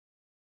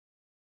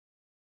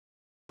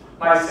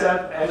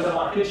myself and the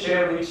market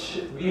share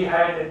which we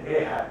had and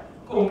they had.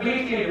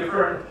 Completely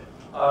different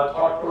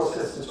thought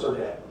processes were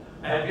there.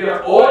 And we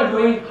are all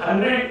doing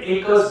 100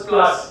 acres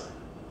plus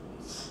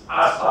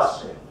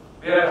आसपास में.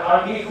 We are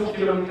hardly 2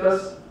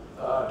 kilometers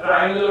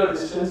triangular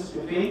distance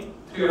between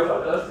 3 of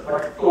others,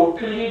 but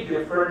totally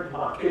different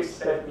markets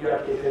that we are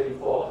catering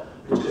for,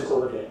 which is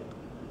over there.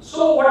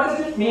 So what does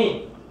it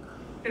mean?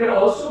 It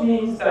also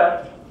means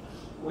that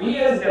we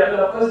as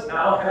developers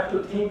now have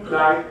to think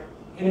like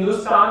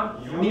Hindustan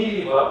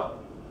Unilever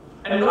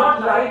and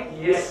not like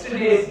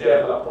yesterday's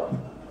developer.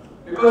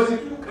 Because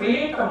if you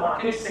create a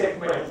market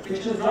segment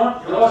which is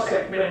not your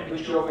segment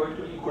which you are going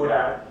to be good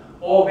at,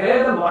 or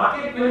where the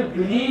market will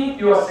believe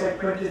your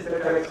segment is the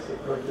correct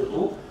segment to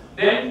do,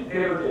 then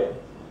they will get.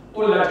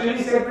 वो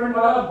luxury segment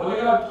वाला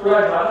बोलेगा थोड़ा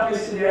ज़्यादा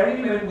पैसे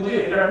जाएंगे, मुझे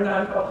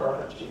हिरण्यनाथ का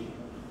product चाहिए.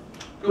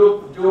 तो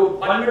जो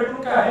 1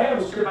 bedroom का है,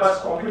 उसके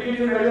पास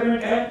competitive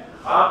element है,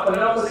 आप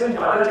 15%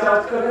 ज़्यादा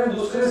चार्ज कर रहे हैं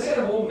दूसरे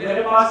से, वो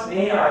मेरे पास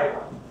नहीं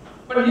आएगा.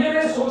 पर ये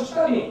मैं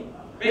सोचता नहीं.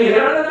 मैं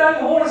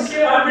हिरण्यनाथ हूँ,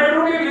 इसके 1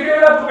 bedroom भी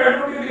बिकेगा, 2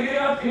 bedroom भी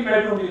बिकेगा, 3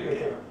 bedroom भी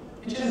बिकेगा.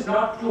 Which is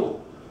not true.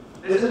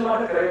 This is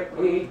not a correct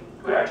way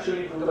to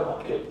actually do the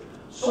market.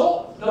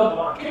 So the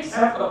markets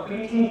have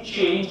completely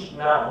changed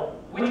now,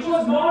 which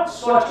was not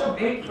such a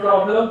big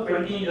problem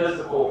 20 years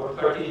ago or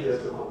 30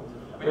 years ago.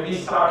 When we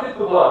started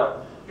to work,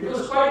 it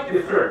was quite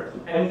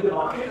different, and the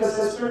market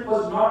assessment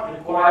was not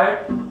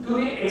required to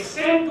the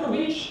extent to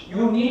which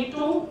you need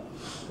to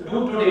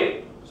do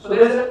today. So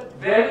there is a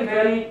very,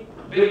 very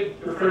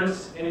big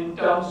difference in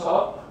terms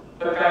of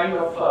the kind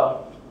of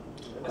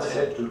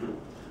asset to do.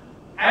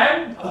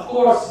 And of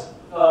course,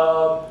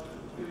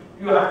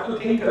 you have to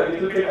think a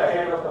little bit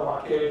ahead of the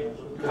market.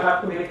 You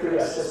have to make the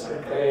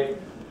assessment correct.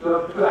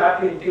 To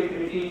have the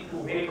integrity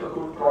to make a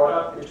good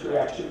product which will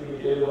actually be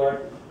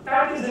delivered.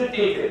 That is it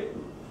taken.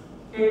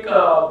 एक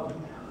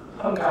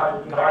हम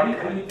गाड़ी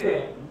खरीदते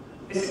हैं,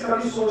 इससे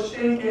कभी सोचते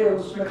हैं कि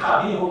उसमें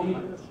खामी होगी?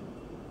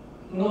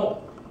 No.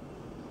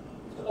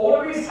 It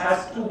always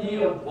has to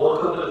be a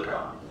workable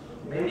car.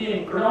 Maybe an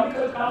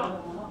economical car,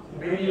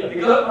 maybe a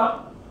bigger car,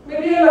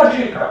 maybe a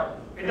luxury car.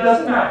 It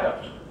doesn't matter.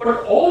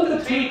 But all the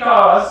 3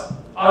 cars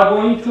are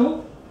going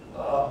to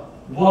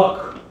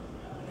work.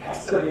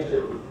 That's the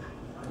major thing.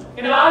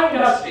 In our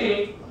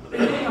industry,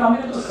 यदि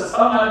हमने तो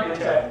सस्ता माल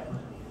बेचा है,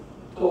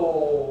 तो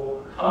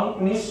हम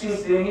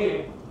 19-20 देंगे,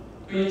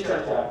 तो ये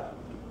चल जाएगा.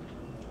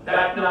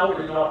 That now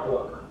will not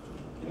work.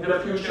 In the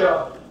future,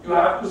 you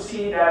have to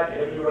see that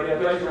everybody,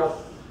 otherwise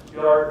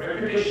your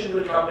reputation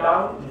will come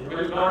down. You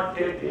will not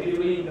get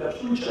delivery in the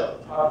future.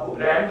 आपको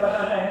brand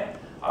बनाना है,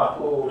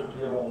 आपको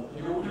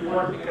you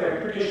want to make a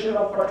reputation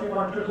of what you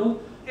want to do.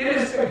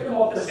 Irrespective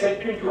of the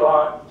segment you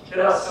are,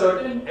 there are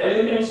certain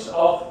elements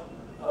of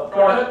a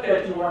product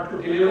that you want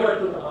to deliver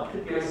to the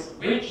marketplace,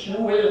 which you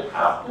will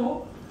have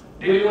to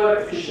deliver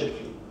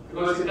efficiently.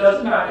 Because it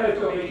doesn't matter if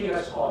you're making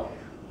a small